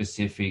a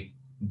specific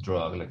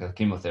drug, like a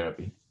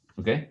chemotherapy,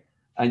 okay?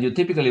 And you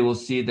typically will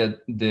see that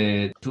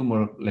the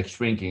tumor like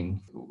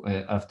shrinking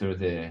after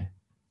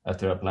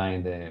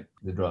applying the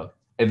drug.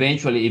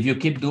 Eventually, if you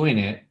keep doing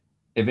it,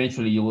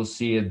 eventually you will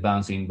see it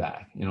bouncing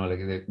back,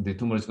 like the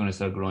tumor is going to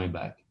start growing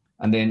back.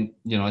 And then,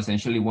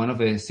 essentially one of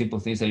the simple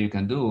things that you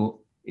can do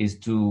is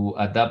to,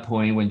 at that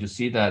point, when you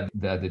see that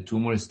the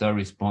tumor start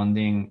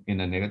responding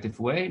in a negative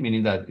way,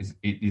 meaning that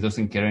it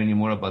doesn't care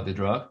anymore about the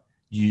drug,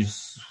 you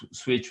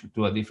switch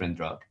to a different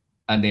drug.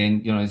 And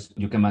then,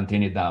 you can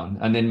maintain it down.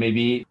 And then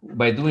maybe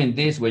by doing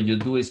this, what you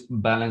do is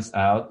balance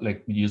out,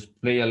 like you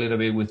play a little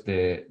bit with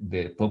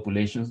the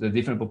populations, the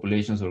different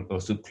populations or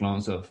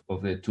subclones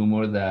of the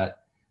tumor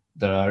that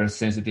are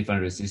sensitive and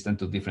resistant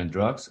to different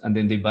drugs. And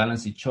then they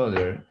balance each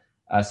other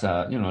as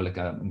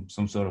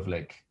some sort of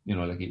like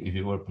if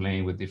you were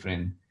playing with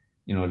different,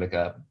 like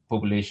a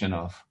population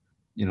of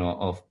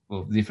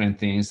different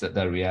things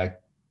that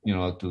react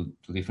to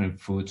different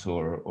foods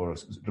or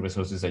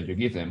resources that you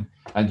give them,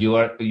 and you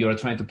are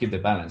trying to keep the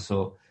balance.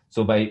 So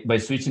by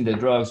switching the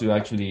drugs, you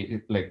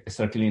actually like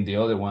start killing the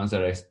other ones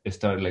that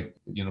start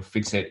getting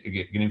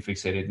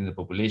fixated in the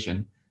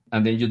population,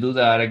 and then you do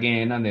that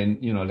again, and then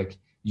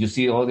you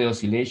see all the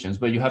oscillations,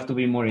 but you have to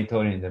be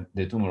monitoring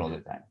the tumor all the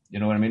time. You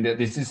know what I mean?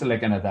 This is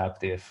like an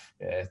adaptive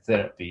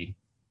therapy.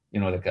 You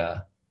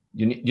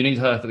need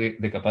to have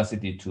the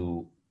capacity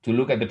to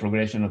look at the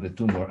progression of the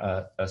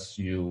tumor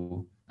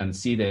and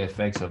see the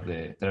effects of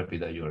the therapy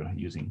that you're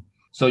using.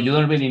 So you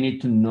don't really need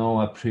to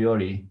know a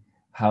priori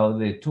how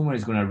the tumor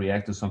is going to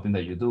react to something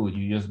that you do.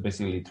 You just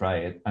basically try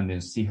it and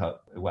then see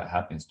what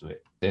happens to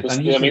it.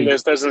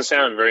 This doesn't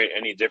sound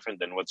any different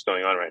than what's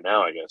going on right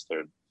now. I guess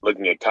they're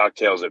looking at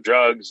cocktails of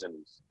drugs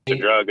and the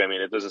drug. I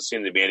mean, it doesn't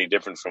seem to be any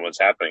different from what's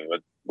happening.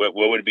 What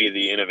would be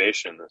the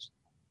innovation in this?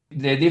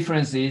 The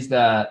difference is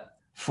that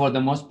for the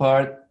most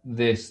part,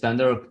 the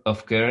standard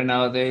of care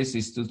nowadays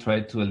is to try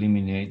to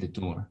eliminate the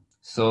tumor.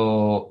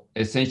 So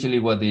essentially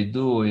what they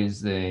do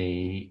is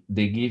they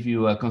give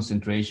you a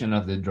concentration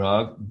of the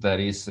drug that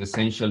is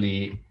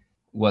essentially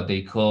what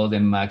they call the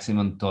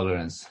maximum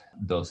tolerance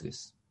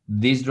doses.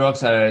 These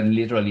drugs are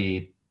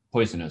literally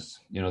poisonous.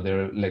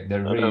 They're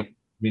really,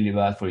 really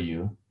bad for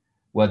you.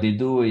 What they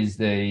do is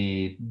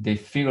they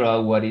figure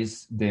out what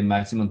is the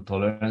maximum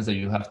tolerance that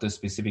you have to a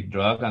specific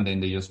drug, and then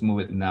they just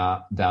move it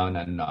down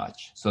a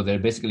notch. So they're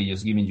basically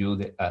just giving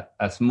you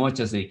as much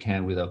as they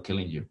can without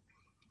killing you.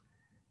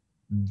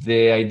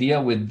 The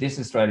idea with this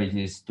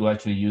strategy is to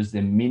actually use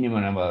the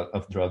minimum amount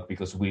of drug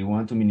because we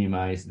want to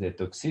minimize the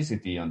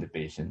toxicity on the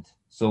patient.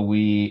 So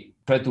we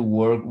try to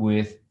work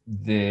with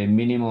the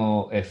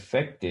minimal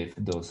effective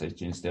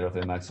dosage instead of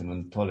the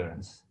maximum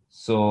tolerance.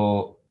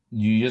 So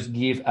you just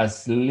give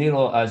as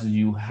little as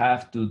you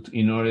have to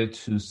in order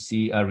to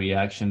see a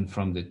reaction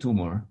from the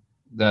tumor.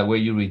 That way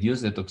you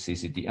reduce the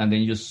toxicity, and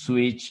then you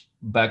switch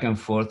back and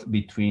forth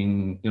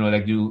between,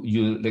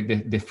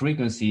 the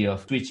frequency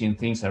of switching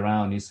things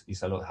around is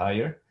a lot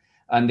higher.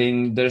 And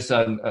then there's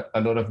a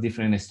lot of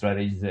different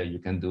strategies that you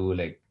can do,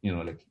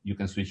 you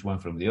can switch one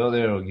from the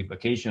other, or give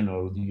vacation,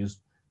 or use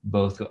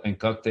both in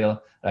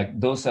cocktail.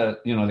 Those are,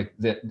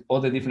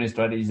 all the different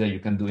strategies that you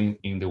can do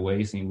in the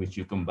ways in which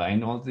you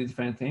combine all the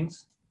different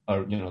things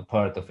are,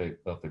 part of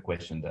the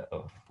question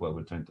of what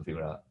we're trying to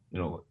figure out.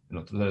 To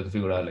try to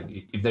figure out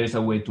if there is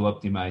a way to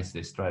optimize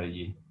the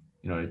strategy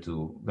in order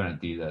to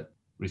guarantee that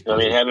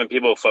response. Haven't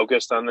people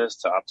focused on this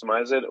to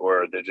optimize it,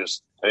 or they're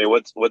just?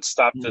 What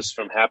stopped this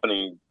from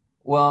happening?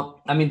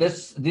 Well,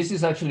 this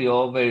is actually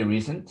all very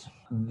recent.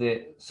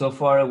 So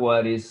far,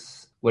 what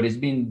is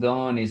being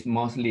done is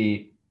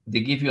mostly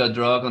they give you a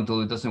drug until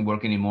it doesn't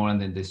work anymore,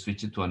 and then they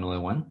switch it to another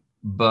one.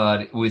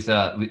 But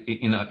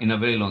in a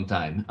very long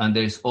time, and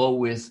there's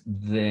always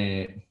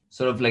the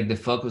sort of the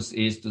focus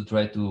is to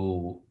try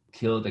to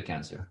kill the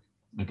cancer,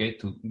 to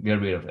get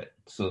rid of it.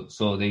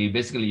 So they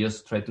basically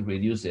just try to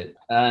reduce it,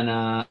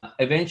 and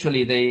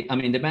eventually they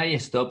may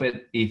stop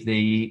it if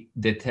they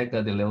detect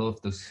that the level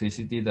of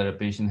toxicity that a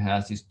patient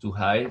has is too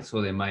high.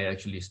 So they might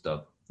actually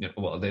stop.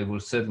 They will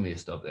certainly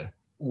stop there.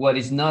 What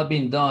is not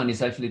being done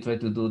is actually try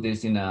to do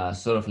this in a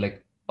sort of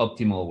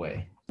optimal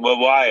way. Well,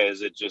 why?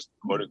 Is it just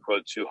quote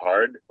unquote too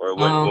hard, or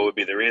what would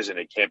be the reason?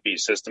 It can't be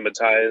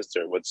systematized,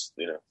 or what's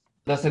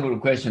That's a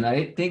good question.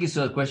 I think it's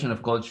a question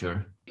of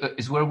culture.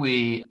 It's where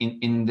we,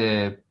 in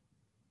the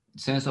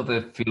sense of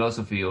the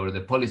philosophy or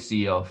the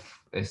policy of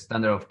a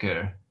standard of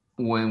care,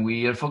 when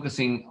we are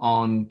focusing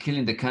on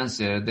killing the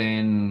cancer,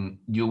 then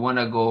you want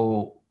to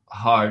go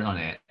hard on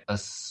it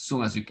as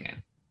soon as you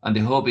can. And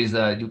the hope is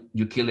that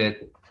you kill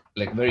it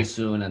very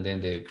soon, and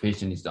then the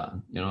patient is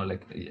done,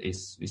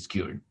 it's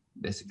cured,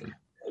 basically.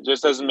 It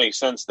just doesn't make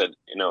sense that,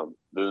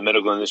 the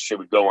medical industry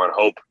would go on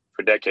hope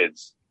for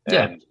decades.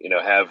 And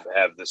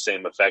have the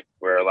same effect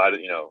where a lot of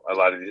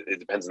it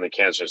depends on the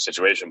cancer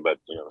situation, but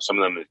some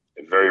of them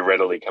it very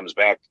readily comes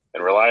back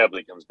and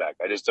reliably comes back.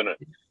 I just don't know.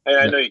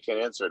 I know you can't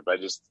answer it, but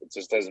it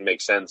just doesn't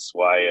make sense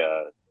why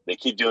they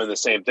keep doing the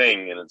same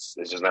thing and it's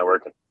just not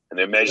working. And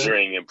they're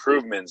measuring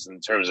improvements in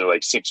terms of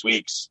 6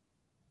 weeks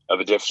of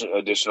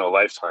additional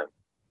lifetime,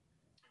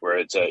 where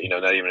it's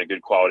not even a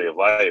good quality of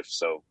life.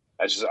 So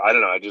I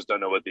don't know. I just don't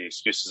know what the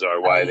excuses are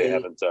why they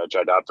haven't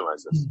tried to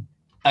optimize this.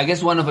 I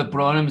guess one of the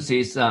problems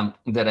is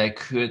that I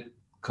could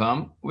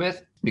come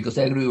with, because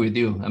I agree with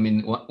you.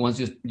 Once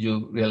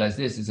you realize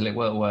this, it's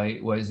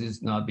why is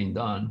this not being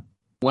done?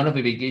 One of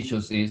the big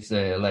issues is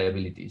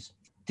liabilities.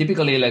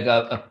 Typically,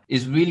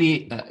 it's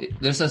really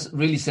there's a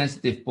really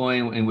sensitive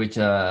point in which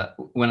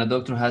when a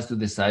doctor has to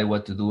decide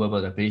what to do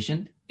about a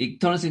patient, it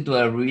turns into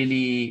a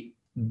really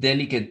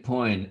delicate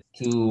point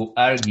to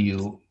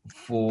argue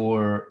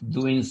for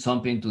doing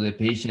something to the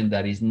patient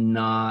that is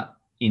not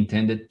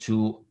intended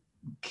to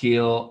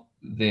kill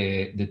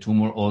the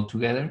tumor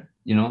altogether.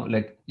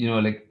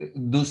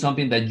 Do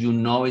something that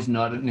is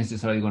not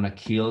necessarily going to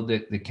kill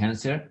the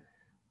cancer,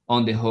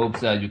 on the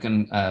hopes that you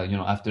can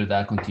after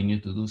that continue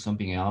to do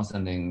something else,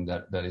 and then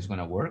that is going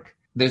to work.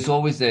 there's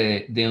always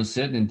the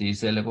uncertainty.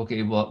 Say like,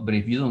 okay, well, but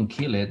if you don't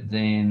kill it,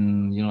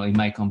 then, it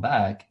might come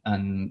back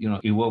and,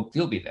 it will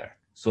still be there.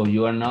 So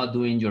you are not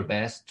doing your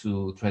best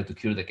to try to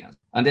cure the cancer.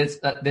 And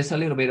there's a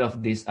little bit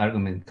of this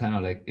argument, kind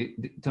of like,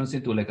 it turns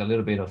into like a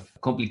little bit of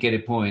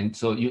complicated point.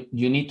 So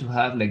you need to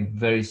have like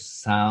very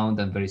sound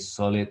and very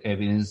solid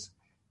evidence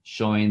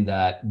showing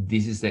that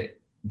this is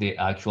the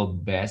actual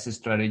best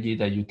strategy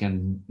that you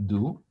can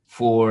do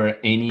for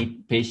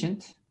any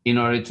patient in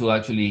order to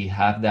actually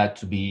have that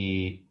to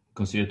be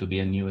considered to be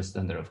a new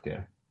standard of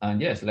care.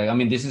 And yes, like, I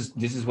mean, this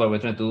is what we're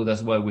trying to do.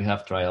 That's why we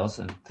have trials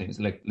and things.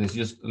 Like, let's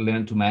just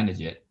learn to manage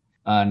it.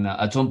 And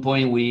at some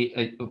point,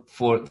 we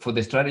for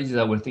the strategies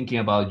that we're thinking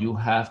about, you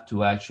have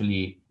to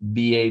actually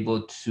be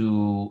able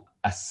to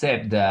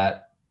accept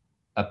that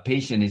a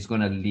patient is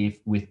going to live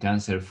with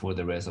cancer for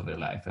the rest of their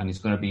life. And it's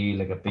going to be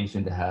like a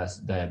patient that has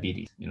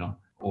diabetes,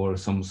 or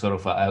some sort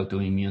of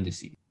autoimmune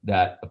disease,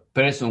 that a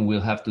person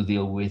will have to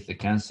deal with the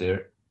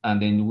cancer.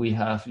 And then we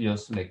have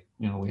just like,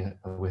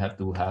 we have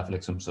to have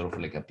like some sort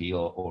of like a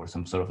pill or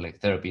some sort of like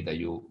therapy that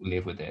you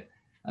live with it.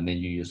 And then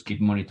you just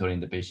keep monitoring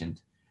the patient,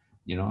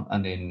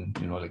 and then,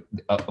 like,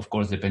 of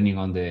course, depending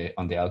on the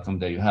outcome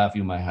that you have,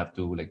 you might have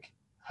to like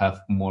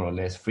have more or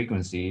less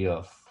frequency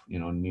of,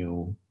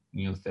 new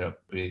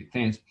therapy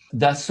things.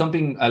 That's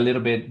something a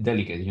little bit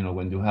delicate,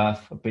 when you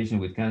have a patient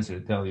with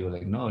cancer tell you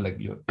like, no, like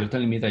you're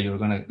telling me that you're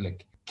going to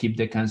like keep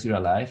the cancer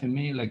alive in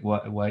me. Like,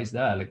 why is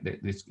that? Like,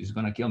 this is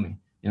going to kill me,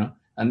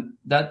 and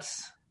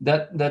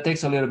that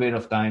takes a little bit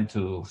of time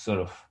to sort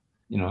of,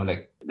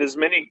 like, there's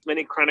many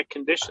chronic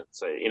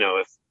conditions,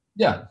 if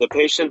the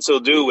patients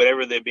will do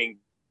whatever they're being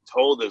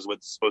told is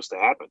what's supposed to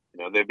happen.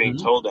 They're being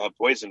told to have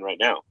poison right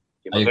now,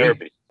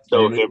 chemotherapy.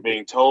 So if they're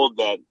being told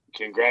that,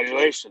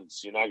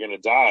 congratulations, you're not going to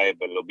die,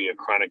 but it'll be a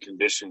chronic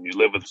condition you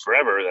live with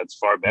forever, that's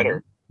far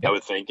better, I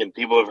would think. And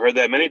people have heard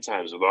that many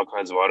times with all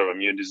kinds of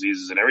autoimmune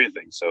diseases and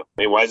everything. So,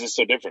 I mean, why is this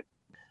so different?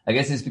 I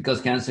guess it's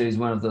because cancer is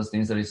one of those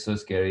things that is so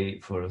scary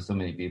for so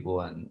many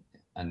people, and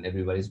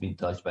everybody's been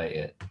touched by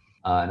it.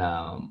 And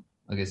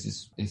I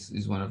guess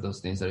it's one of those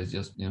things that is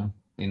just,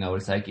 in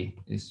our psyche.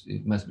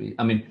 It must be.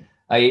 I mean,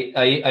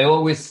 I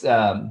always,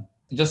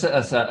 just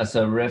as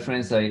a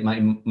reference,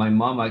 my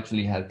mom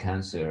actually had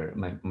cancer.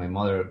 My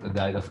mother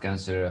died of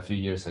cancer a few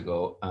years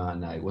ago,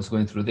 and I was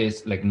going through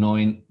this, like,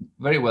 knowing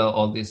very well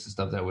all this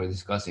stuff that we're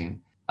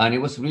discussing. And it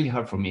was really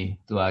hard for me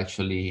to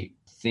actually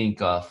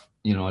think of,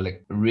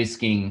 like,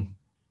 risking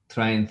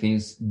trying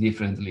things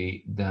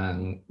differently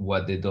than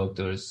what the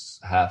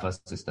doctors have as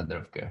the standard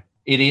of care.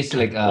 It is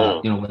like,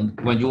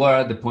 when you are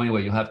at the point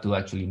where you have to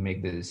actually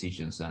make the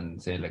decisions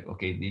and say like,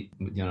 okay,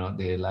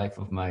 the life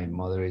of my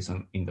mother is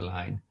in the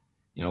line.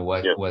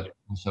 What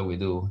shall we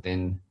do?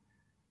 Then,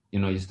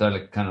 you start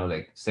like kind of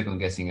like second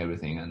guessing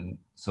everything. And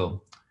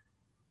so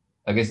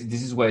I guess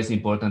this is why it's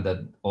important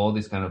that all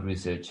this kind of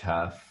research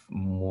have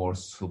more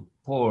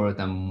support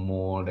and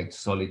more like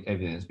solid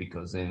evidence,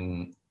 because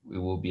then we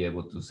will be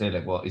able to say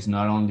like, well, it's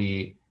not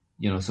only,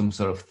 some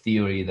sort of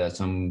theory that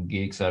some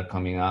geeks are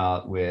coming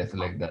out with,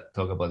 like, that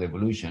talk about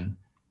evolution.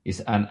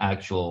 Is an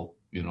actual,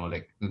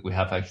 like, we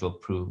have actual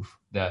proof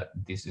that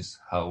this is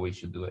how we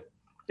should do it.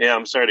 Yeah,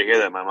 I'm sorry to hear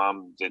that. My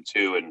mom did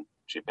too, and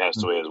she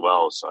passed away as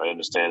well. So I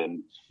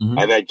understand. And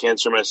I've had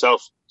cancer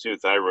myself too,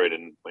 thyroid.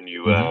 And when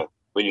you have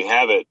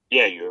it,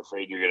 you're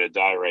afraid you're going to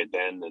die right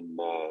then.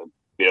 And,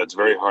 it's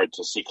very hard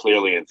to see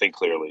clearly and think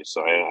clearly.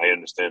 So I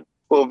understand.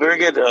 Well, very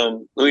good.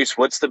 Luis,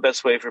 what's the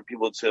best way for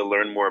people to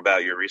learn more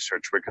about your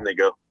research? Where can they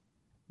go?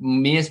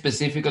 Me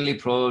specifically,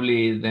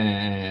 probably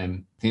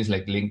the things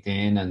like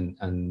LinkedIn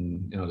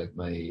and like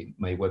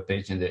my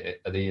webpage at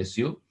the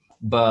ASU.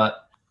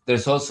 But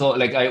there's also,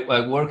 like,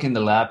 I work in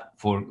the lab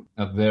for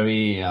a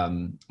very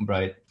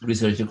bright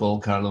researcher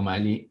called Carlo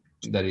Miley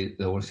that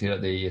works here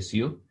at the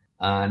ASU.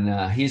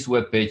 And his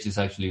webpage is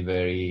actually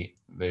very,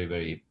 very,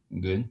 very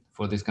good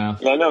for this kind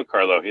of... Yeah, I know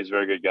Carlo. He's a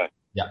very good guy.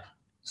 Yeah.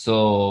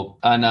 So,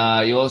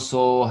 and you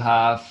also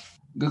have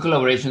good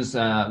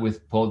collaborations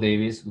with Paul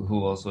Davis,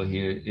 who also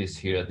is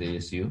here at the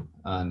ASU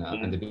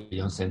and the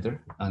Beyond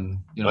Center. And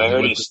I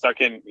heard he's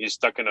stuck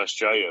in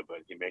Australia, but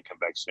he may come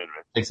back soon,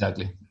 right?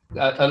 Exactly.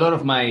 A lot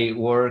of my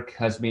work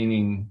has been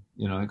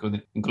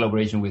in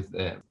collaboration with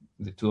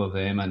the two of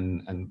them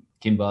and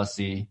Kim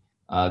Bossy.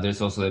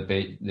 There's also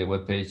the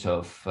webpage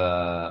of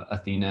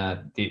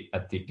Athena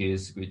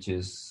Attikis, which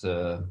is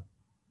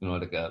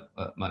like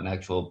an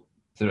actual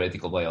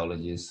theoretical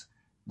biologists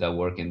that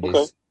work in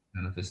this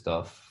kind of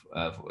stuff,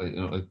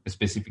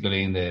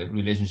 specifically in the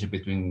relationship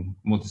between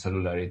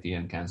multicellularity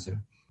and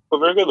cancer. Well,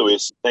 very good,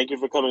 Luis. Thank you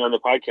for coming on the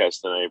podcast,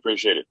 and I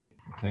appreciate it.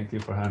 Thank you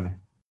for having me.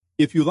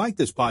 If you like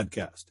this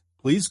podcast,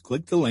 please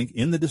click the link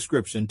in the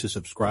description to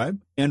subscribe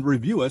and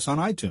review us on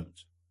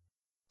iTunes.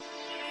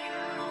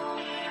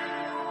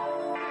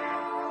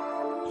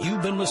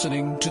 You've been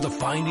listening to the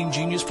Finding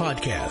Genius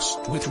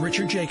podcast with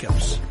Richard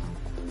Jacobs.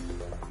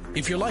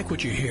 If you like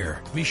what you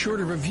hear, be sure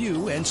to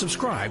review and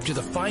subscribe to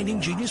the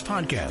Finding Genius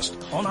podcast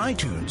on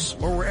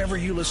iTunes or wherever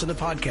you listen to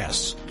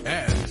podcasts.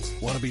 And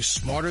want to be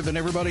smarter than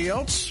everybody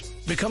else?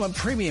 Become a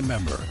premium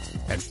member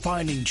at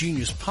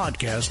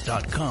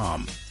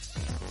findinggeniuspodcast.com.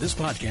 This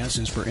podcast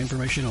is for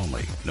information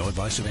only. No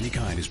advice of any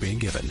kind is being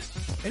given.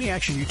 Any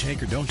action you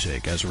take or don't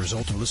take as a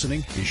result of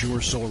listening is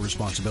your sole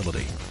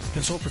responsibility.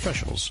 Consult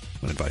professionals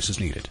when advice is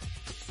needed.